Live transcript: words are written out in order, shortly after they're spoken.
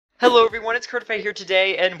Hello everyone, it's Curtified here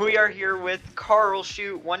today, and we are here with Carl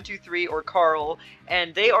Shoot 123 or Carl,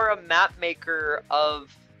 and they are a map maker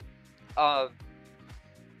of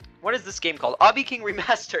what is this game called? Obby King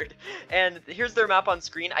Remastered. And here's their map on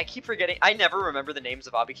screen. I keep forgetting. I never remember the names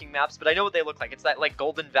of Obby King maps, but I know what they look like. It's that like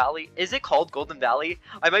Golden Valley. Is it called Golden Valley?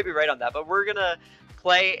 I might be right on that, but we're gonna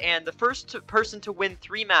play, and the first person to win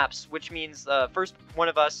 3 maps, which means the first one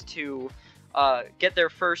of us to get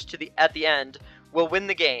there first to at the end will win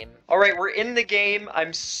the game. Alright, we're in the game.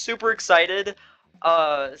 I'm super excited.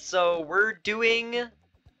 So we're doing...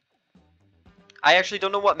 I actually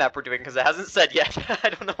don't know what map we're doing because it hasn't said yet. I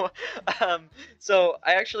don't know. So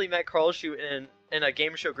I actually met Carl Shoot in a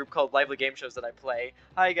game show group called Lively Game Shows that I play.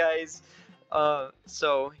 Hi guys.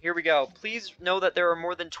 So here we go. Please know that there are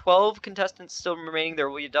more than 12 contestants still remaining. There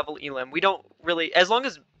will be a double elim. We don't really, as long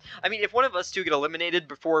as, I mean, if one of us two get eliminated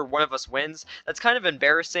before one of us wins, that's kind of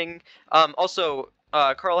embarrassing. Also,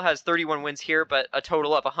 Carl has 31 wins here, but a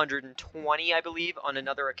total of 120, I believe, on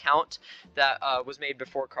another account that was made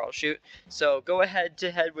before Carl Shoot. So go head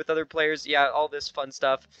to head with other players. Yeah, all this fun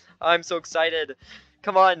stuff. I'm so excited.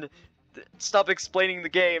 Come on. Stop explaining the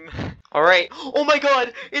game. Alright. Oh my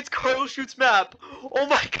god! It's Carl Shoot's map! Oh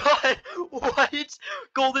my god! What?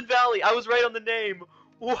 Golden Valley. I was right on the name.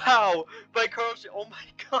 Wow. By Carl Shoot. Oh my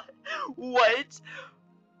god. What?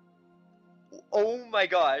 Oh my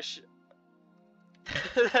gosh.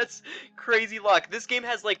 That's crazy luck. This game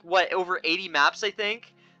has like, what, over 80 maps, I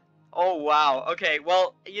think? Oh, wow. Okay,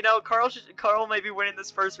 well, you know, Carl might be winning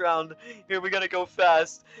this first round. Here, we gotta go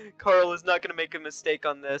fast. Carl is not gonna make a mistake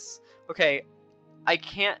on this. Okay, I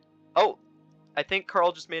can't... Oh, I think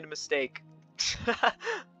Carl just made a mistake.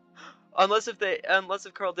 Unless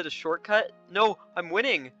if Carl did a shortcut. No, I'm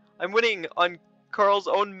winning. I'm winning on Carl's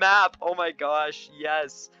own map. Oh my gosh,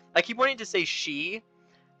 yes. I keep wanting to say she.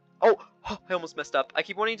 Oh, I almost messed up. I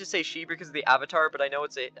keep wanting to say she because of the avatar, but I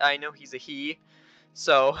know he's a he.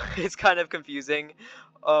 So, it's kind of confusing.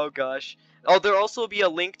 Oh gosh. Oh, there'll also be a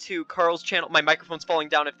link to Carl's channel. My microphone's falling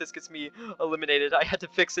down if this gets me eliminated. I had to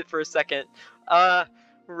fix it for a second.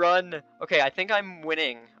 Run. Okay, I think I'm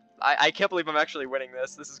winning. I can't believe I'm actually winning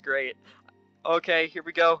this. This is great. Okay, here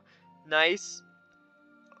we go. Nice.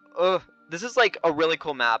 Ugh. This is like a really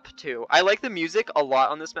cool map too. I like the music a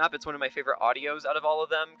lot on this map. It's one of my favorite audios out of all of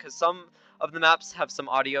them, because some of the maps have some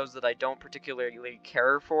audios that I don't particularly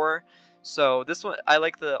care for. So this one, I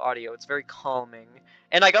like the audio. It's very calming.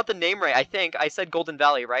 And I got the name right, I think. I said Golden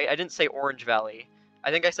Valley, right? I didn't say Orange Valley.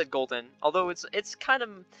 I think I said Golden. Although it's kind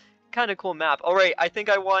of cool map. Alright, I think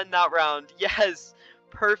I won that round. Yes!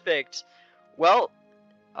 Perfect. Well,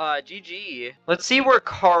 GG. Let's see where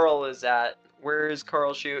Carl is at. Where is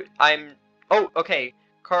Carl Shoot? Oh, okay.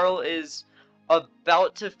 Carl is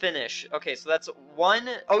about to finish. Okay, so that's one.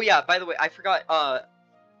 Oh yeah, by the way, I forgot.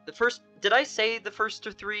 Did I say the first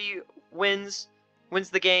to 3 wins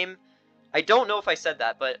the game? I don't know if I said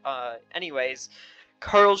that, but anyways,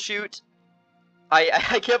 Carl Shoot.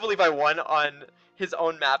 I can't believe I won on his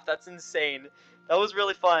own map. That's insane. That was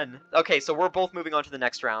really fun. Okay, so we're both moving on to the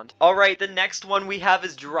next round. Alright, the next one we have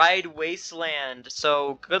is Dried Wasteland.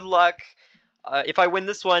 So, good luck. If I win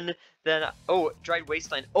this one, then... Oh, Dried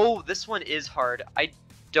Wasteland. Oh, this one is hard. I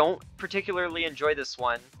don't particularly enjoy this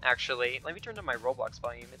one, actually. Let me turn down my Roblox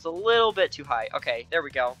volume. It's a little bit too high. Okay, there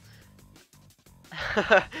we go.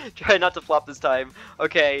 Try not to flop this time.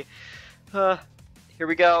 Okay. Here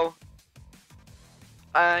we go.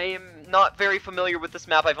 I'm not very familiar with this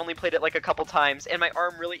map. I've only played it like a couple times, and my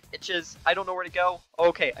arm really itches. I don't know where to go.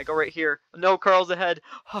 Okay, I go right here. No, Carl's ahead.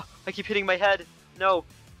 I keep hitting my head. No.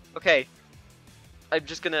 Okay. I'm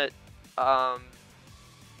just gonna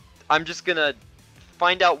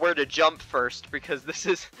find out where to jump first, because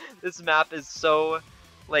this map is so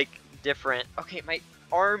like different. Okay, my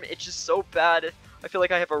arm itches so bad. I feel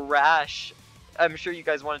like I have a rash. I'm sure you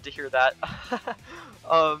guys wanted to hear that.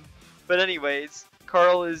 But anyways,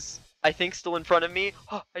 Carl is, I think, still in front of me.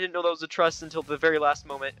 I didn't know that was a trust until the very last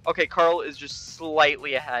moment. Okay, Carl is just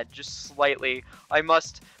slightly ahead, just slightly. I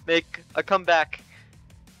must make a comeback.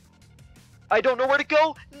 I don't know where to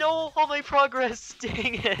go! No! All my progress!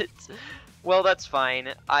 Dang it! Well, that's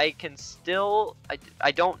fine. I can still...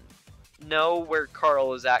 I don't know where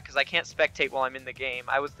Carl is at, because I can't spectate while I'm in the game.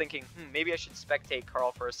 I was thinking, maybe I should spectate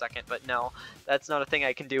Carl for a second, but no. That's not a thing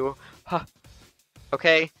I can do.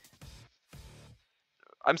 Okay.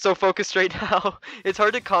 I'm so focused right now. It's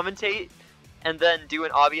hard to commentate and then do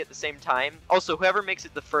an obby at the same time. Also, whoever makes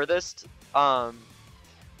it the furthest,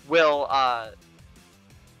 will,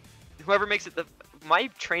 whoever makes it my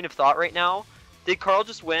train of thought right now. Did Carl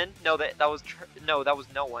just win? No, that was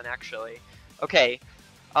no one actually. Okay,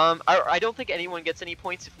 I don't think anyone gets any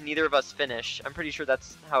points if neither of us finish. I'm pretty sure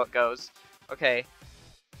that's how it goes. Okay.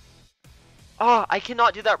 Oh, I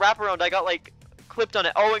cannot do that wraparound. I got, like, clipped on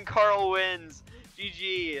it. Oh, and Carl wins.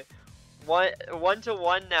 GG.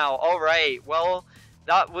 1-1 now. Alright, well,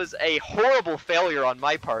 that was a horrible failure on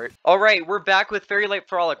my part. Alright, we're back with Fairy Light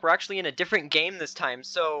Frolic. We're actually in a different game this time,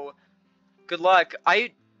 so good luck.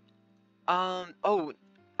 Carl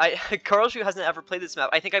Shu hasn't ever played this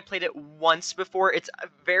map. I think I played it once before. It's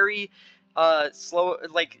very slow,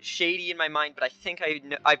 like shady in my mind, but I think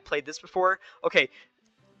I've played this before. Okay,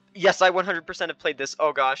 yes, I 100% have played this.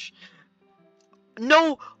 Oh gosh.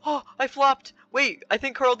 No! Oh, I flopped! Wait, I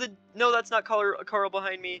think Carl did... No, that's not Carl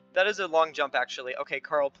behind me. That is a long jump, actually. Okay,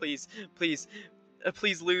 Carl, please, please,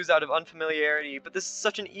 please lose out of unfamiliarity. But this is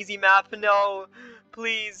such an easy map. No!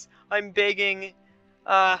 Please, I'm begging.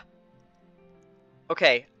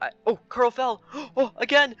 Okay. Oh, Carl fell! Oh,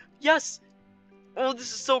 again! Yes! Oh,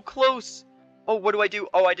 this is so close! Oh, what do I do?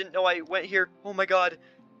 Oh, I didn't know I went here. Oh my god.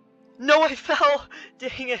 No, I fell!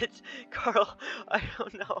 Dang it! Carl, I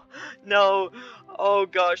don't know. No. Oh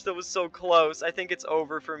gosh, that was so close. I think it's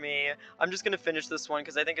over for me. I'm just gonna finish this one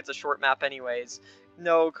because I think it's a short map anyways.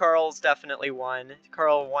 No, Carl's definitely won.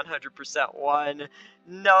 Carl 100% won.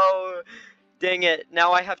 No! Dang it.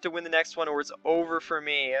 Now I have to win the next one or it's over for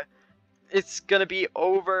me. It's gonna be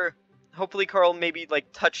over. Hopefully Carl maybe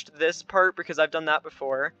like touched this part because I've done that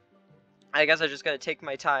before. I guess I just gotta take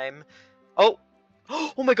my time. Oh!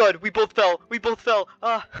 Oh my god, we both fell! We both fell!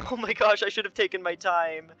 Ah, oh my gosh, I should have taken my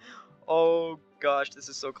time. Oh gosh, this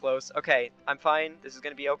is so close. Okay, I'm fine. This is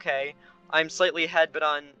gonna be okay. I'm slightly ahead, but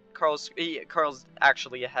on Carl's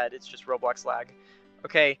actually ahead. It's just Roblox lag.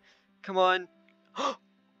 Okay, come on. Oh,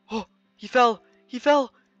 he fell! He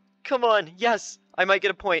fell! Come on, yes! I might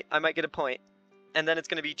get a point. I might get a point. And then it's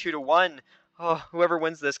gonna be 2-1. Oh, whoever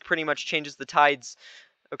wins this pretty much changes the tides.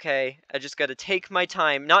 Okay, I just gotta take my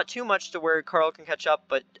time. Not too much to where Carl can catch up,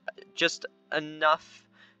 but just enough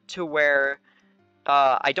to where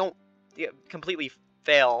I don't completely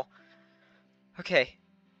fail. Okay.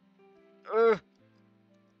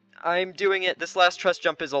 I'm doing it. This last trust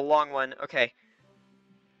jump is a long one. Okay.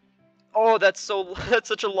 Oh, that's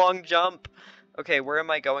such a long jump. Okay, where am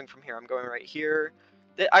I going from here? I'm going right here.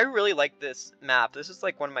 I really like this map. This is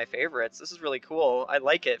like one of my favorites. This is really cool. I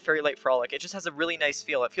like it. Fairy Light Frolic. It just has a really nice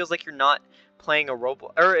feel. It feels like you're not playing a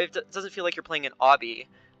Roblox, or it doesn't feel like you're playing an Obby.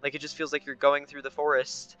 Like it just feels like you're going through the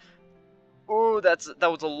forest. Ooh, that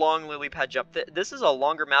was a long lily pad jump. This is a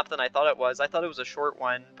longer map than I thought it was. I thought it was a short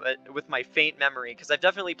one, but with my faint memory, because I've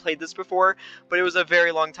definitely played this before, but it was a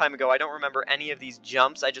very long time ago. I don't remember any of these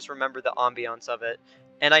jumps. I just remember the ambiance of it.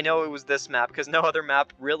 And I know it was this map, because no other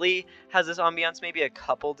map really has this ambiance. Maybe a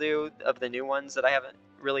couple do of the new ones that I haven't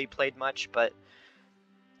really played much, but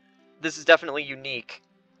this is definitely unique.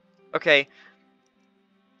 Okay.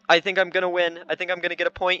 I think I'm gonna win. I think I'm gonna get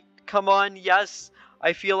a point. Come on, yes!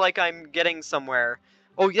 I feel like I'm getting somewhere.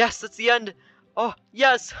 Oh, yes, that's the end! Oh,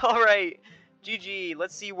 yes! Alright! GG.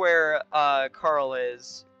 Let's see where Carl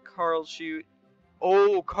is. Carl, shoot.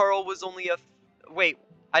 Oh, Carl was only wait,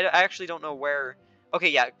 I actually don't know where... Okay,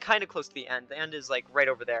 yeah, kind of close to the end. The end is, like, right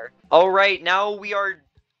over there. Alright, now we are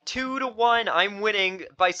 2-1. I'm winning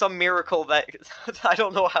by some miracle that... I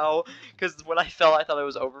don't know how, because when I fell, I thought it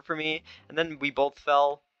was over for me. And then we both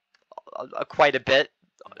fell quite a bit,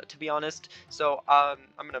 to be honest. So, I'm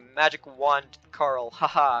gonna magic wand Carl.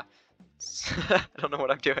 Haha. I don't know what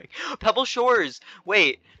I'm doing. Pebble Shores!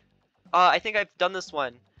 Wait. I think I've done this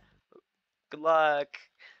one. Good luck.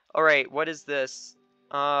 Alright, what is this?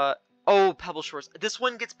 Oh, Pebble Shores. This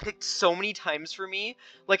one gets picked so many times for me.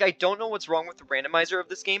 Like, I don't know what's wrong with the randomizer of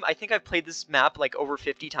this game. I think I've played this map, like, over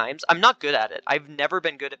 50 times. I'm not good at it. I've never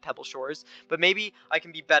been good at Pebble Shores, but maybe I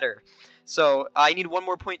can be better. So, I need one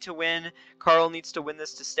more point to win. Carl needs to win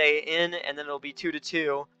this to stay in, and then it'll be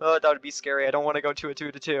 2-2. Oh, that would be scary. I don't want to go to a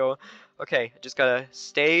 2-2. Okay, I just gotta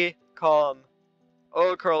stay calm.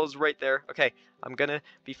 Oh, Carl's right there. Okay, I'm gonna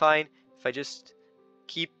be fine if I just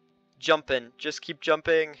keep jumping. Just keep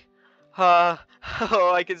jumping. Oh,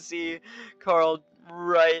 I can see Carl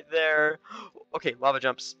right there. Okay, lava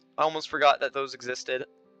jumps. I almost forgot that those existed.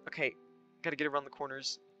 Okay, gotta get around the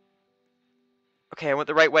corners. Okay, I went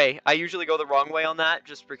the right way. I usually go the wrong way on that,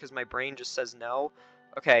 just because my brain just says no.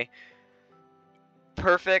 Okay.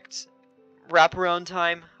 Perfect. Wraparound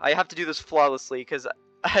time. I have to do this flawlessly, because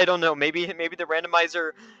I don't know. Maybe the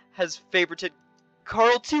randomizer has favorited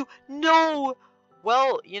Carl too. No!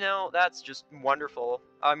 Well, you know, that's just wonderful.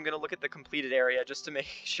 I'm gonna look at the completed area just to make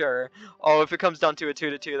sure. Oh, if it comes down to a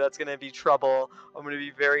 2-2, that's gonna be trouble. I'm gonna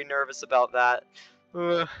be very nervous about that.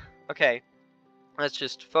 Okay, let's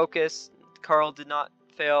just focus. Carl did not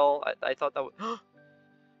fail. I thought that would...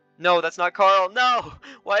 No, that's not Carl. No!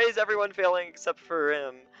 Why is everyone failing except for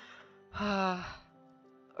him?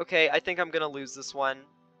 Okay, I think I'm gonna lose this one.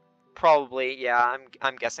 Probably, yeah,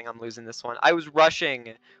 I'm guessing I'm losing this one. I was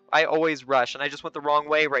rushing. I always rush, and I just went the wrong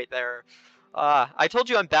way right there. I told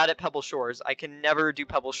you I'm bad at Pebble Shores. I can never do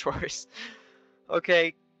Pebble Shores.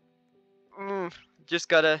 Okay. Just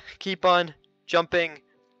gotta keep on jumping.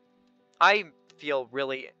 I feel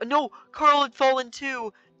really... No! Carl had fallen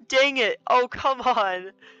too! Dang it! Oh, come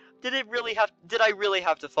on! Did I really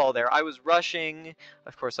have to fall there? I was rushing.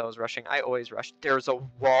 Of course I was rushing. I always rush. There's a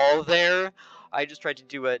wall there. I just tried to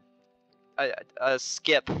do a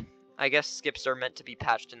skip. I guess skips are meant to be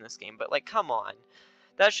patched in this game, but like, come on.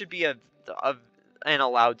 That should be an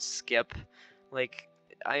allowed skip. Like,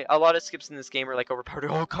 a lot of skips in this game are like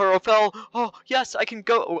overpowered. Oh, Carl fell. Oh, yes, I can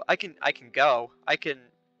go. Oh, I can go. I can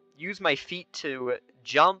use my feet to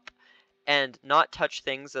jump and not touch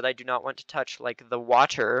things that I do not want to touch, like the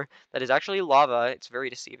water that is actually lava. It's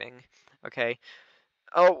very deceiving. Okay.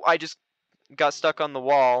 Oh, I just got stuck on the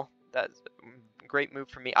wall. That's a great move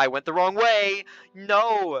for me. I went the wrong way.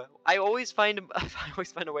 No, I always find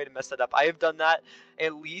a way to mess it up. I have done that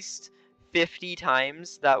at least 50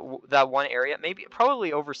 times. That one area,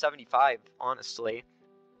 probably over 75, honestly.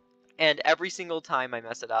 And every single time I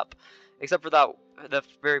mess it up, except for the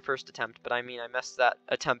very first attempt. But I mean, I messed that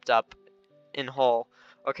attempt up in whole.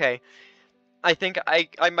 Okay, I think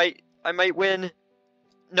I might win.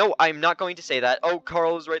 No, I'm not going to say that. Oh,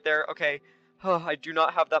 Carl is right there. Okay. Oh, I do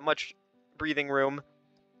not have that much breathing room.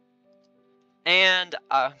 And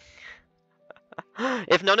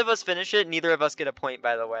if none of us finish it, neither of us get a point,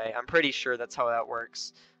 by the way. I'm pretty sure that's how that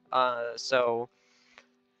works. So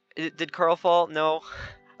did Carl fall? No.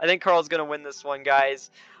 I think Carl's going to win this one,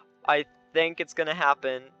 guys. I think it's going to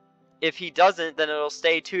happen. If he doesn't, then it'll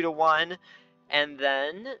stay 2-1. And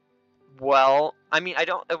then, well, I mean,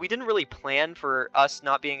 we didn't really plan for us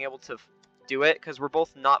not being able to do it, because we're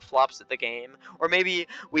both not flops at the game. Or maybe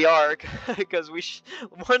we are, because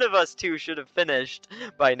one of us two should have finished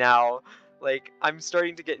by now. Like, I'm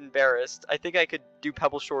starting to get embarrassed. I think I could do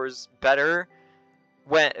Pebble Shores better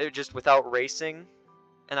just without racing,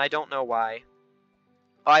 and I don't know why.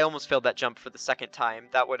 I almost failed that jump for the second time.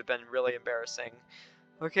 That would have been really embarrassing.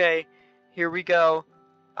 Okay, here we go.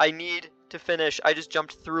 I need to finish. I just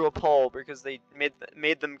jumped through a pole because they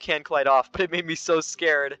made them can collide off, but it made me so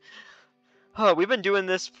scared. Oh, we've been doing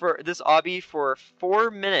this obby for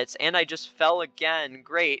 4 minutes, and I just fell again.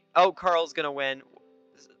 Great. Oh, Carl's gonna win.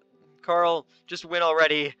 Carl, just win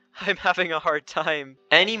already. I'm having a hard time.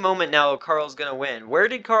 Any moment now, Carl's gonna win. Where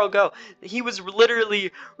did Carl go? He was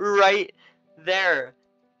literally right there.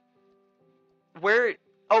 Where?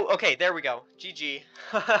 Oh, okay, there we go. GG.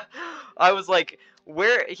 I was like,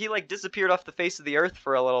 where? He like disappeared off the face of the earth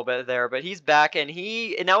for a little bit there, but he's back, and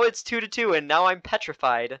now it's 2-2, and now I'm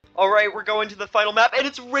petrified. All right, we're going to the final map, and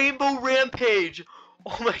it's Rainbow Rampage.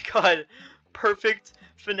 Oh my god, perfect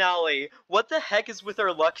finale. What the heck is with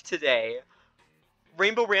our luck today?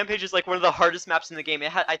 Rainbow Rampage is like one of the hardest maps in the game.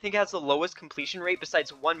 I think it has the lowest completion rate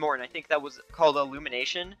besides one more, and I think that was called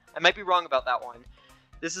Illumination. I might be wrong about that one.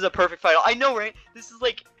 This is a perfect final. I know, right? This is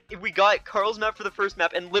like, we got Carl's map for the first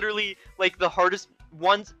map, and literally, like, the hardest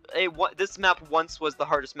ones. This map once was the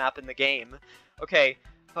hardest map in the game. Okay,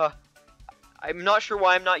 I'm not sure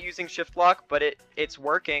why I'm not using shift lock, but it's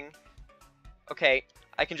working. Okay,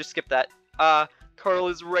 I can just skip that. Carl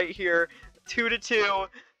is right here. 2-2.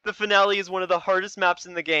 The finale is one of the hardest maps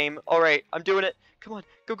in the game. All right, I'm doing it. Come on,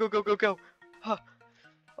 go, go, go, go, go.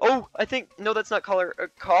 Oh, I think, no, that's not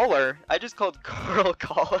Caller. I just called Carl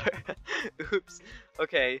Caller. Oops.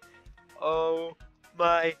 Okay. Oh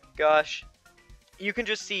my gosh. You can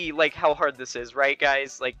just see, like, how hard this is, right,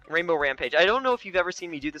 guys? Like, Rainbow Rampage. I don't know if you've ever seen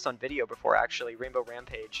me do this on video before, actually, Rainbow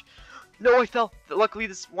Rampage. No, I fell. Luckily,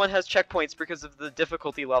 this one has checkpoints because of the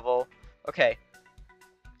difficulty level. Okay.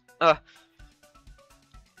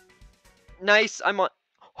 Nice, I'm on...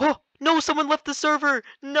 Oh! No, someone left the server!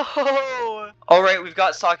 No! Alright, we've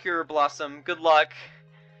got Sakura Blossom. Good luck.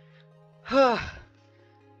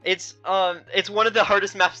 It's one of the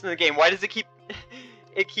hardest maps in the game. Why does it keep...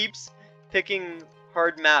 It keeps picking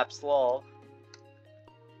hard maps, lol.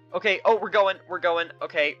 Okay, oh, we're going.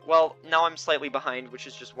 Okay, well, now I'm slightly behind, which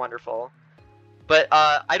is just wonderful. But,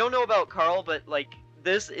 I don't know about Carl, but, like,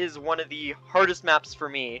 this is one of the hardest maps for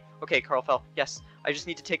me. Okay, Carl fell. Yes, I just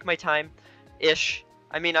need to take my time-ish.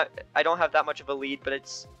 I mean, I don't have that much of a lead, but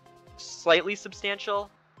it's slightly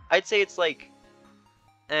substantial. I'd say it's like,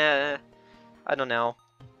 I don't know.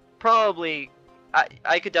 Probably,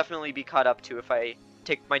 I could definitely be caught up to if I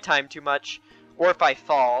take my time too much. or if I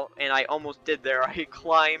fall, and I almost did there. I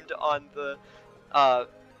climbed on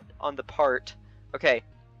the part. Okay.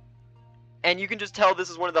 And you can just tell this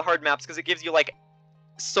is one of the hard maps because it gives you like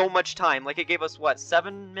so much time. Like it gave us what,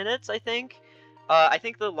 7 minutes, I think? I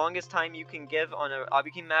think the longest time you can give on an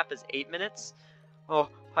Obby map is 8 minutes. Oh,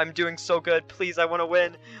 I'm doing so good. Please, I want to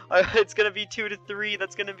win. It's gonna be 2 to 3.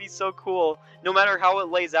 That's gonna be so cool. No matter how it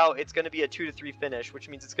lays out, it's gonna be a 2 to 3 finish, which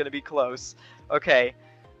means it's gonna be close. Okay.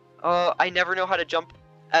 I never know how to jump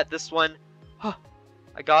at this one.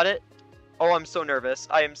 I got it. Oh, I'm so nervous.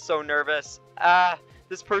 I am so nervous.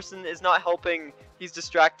 This person is not helping. He's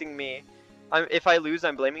distracting me. If I lose,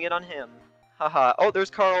 I'm blaming it on him. Haha. Oh,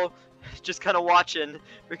 there's Carl. Just kind of watching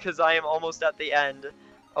because I am almost at the end.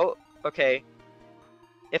 Oh, okay.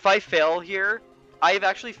 If I fail here, I've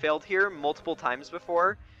actually failed here multiple times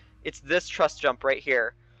before. It's this trust jump right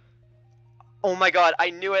here. Oh my god,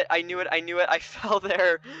 I knew it, I knew it, I knew it. I fell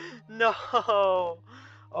there. No.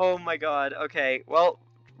 Oh my god. Okay, well,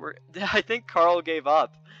 I think Carl gave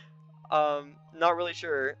up. Not really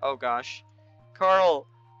sure. Oh gosh. Carl,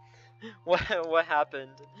 what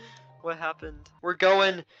happened? What happened? We're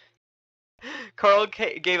going. Carl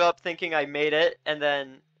gave up thinking I made it, and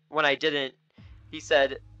then when I didn't, he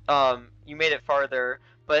said, you made it farther,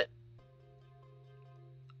 but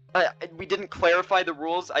we didn't clarify the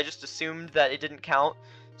rules. I just assumed that it didn't count.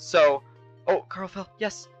 So, oh, Carl fell.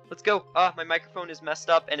 Yes, let's go. My microphone is messed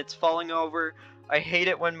up and it's falling over. I hate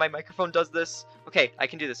it when my microphone does this. Okay, I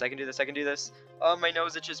can do this. I can do this. I can do this. Oh, my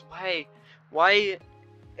nose itches. Why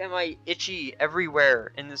am I itchy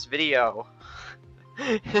everywhere in this video?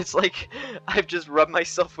 It's like I've just rubbed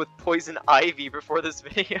myself with poison ivy before this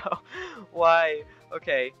video. Why?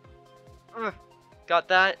 Okay. Got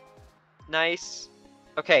that. Nice.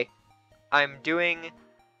 Okay. I'm doing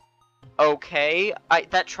okay.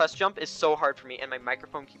 That trust jump is so hard for me, and my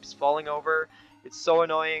microphone keeps falling over. It's so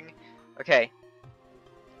annoying. Okay.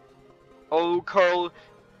 Oh, Carl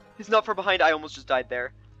is not far behind. I almost just died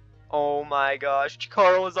there. Oh my gosh,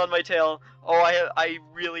 Carl is on my tail. Oh, I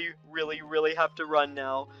really, really, really have to run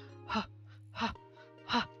now.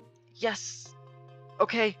 Yes.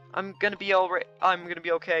 Okay, I'm gonna be alright. I'm gonna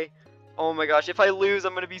be okay. Oh my gosh, if I lose,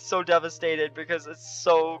 I'm gonna be so devastated because it's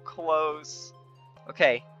so close.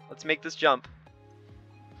 Okay, let's make this jump.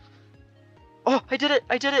 Oh, I did it!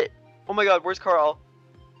 I did it! Oh my god, where's Carl?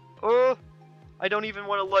 Oh, I don't even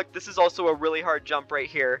want to look. This is also a really hard jump right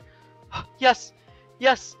here. Yes!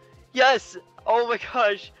 Yes! Yes! Oh my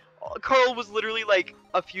gosh! Carl was literally like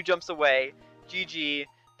a few jumps away. GG.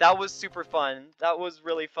 That was super fun. That was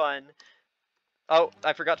really fun. Oh,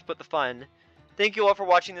 I forgot to put the fun. Thank you all for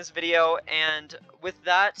watching this video, and with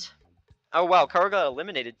that... Oh wow, Carl got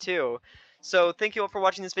eliminated too. So thank you all for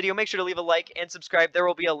watching this video. Make sure to leave a like and subscribe. There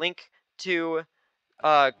will be a link to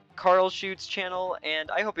Carl Shoots channel, and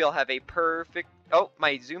I hope you all have a perfect... Oh,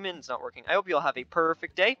 my zoom in's not working. I hope you all have a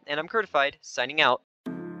perfect day, and I'm Curtified, signing out.